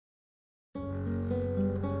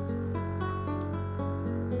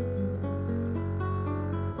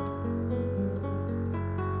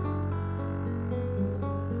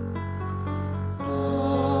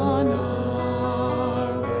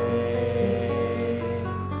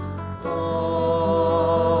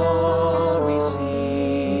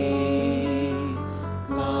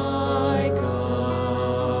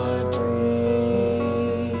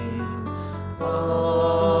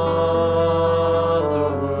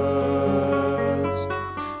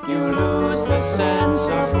sense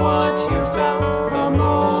of what you felt the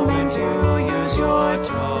moment you use your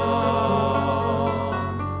tongue.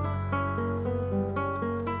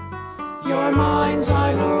 Your mind's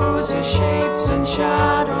eye loses shapes and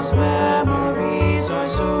shadows, memories are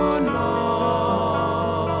soon lost.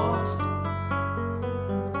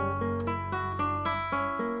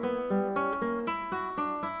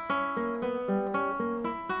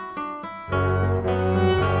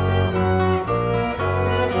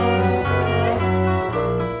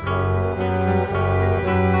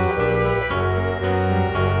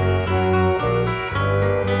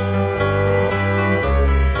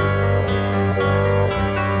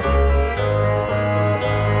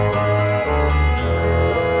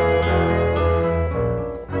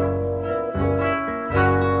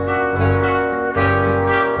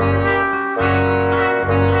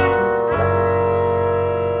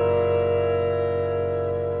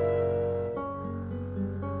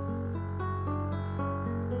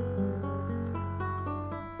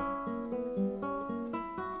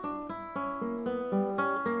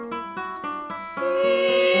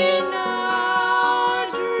 In our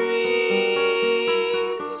dreams,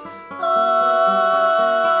 all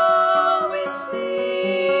we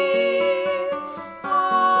see,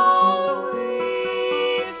 all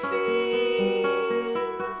we feel,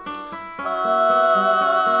 all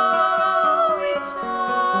we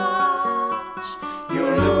touch. You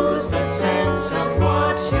lose the sense of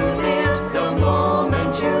what you lived the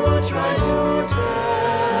moment you try to tell.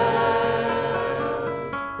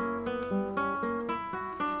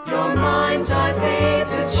 Your mind's eye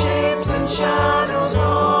painted shapes and shadows,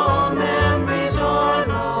 all memories are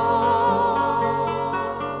lost.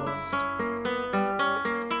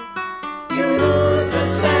 You lose the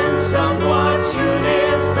sense of what you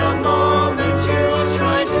lived the moment you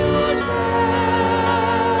try to tell.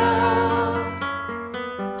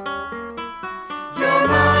 Your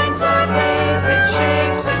mind's eye painted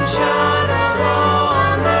shapes and shadows,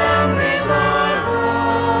 all memories are lost.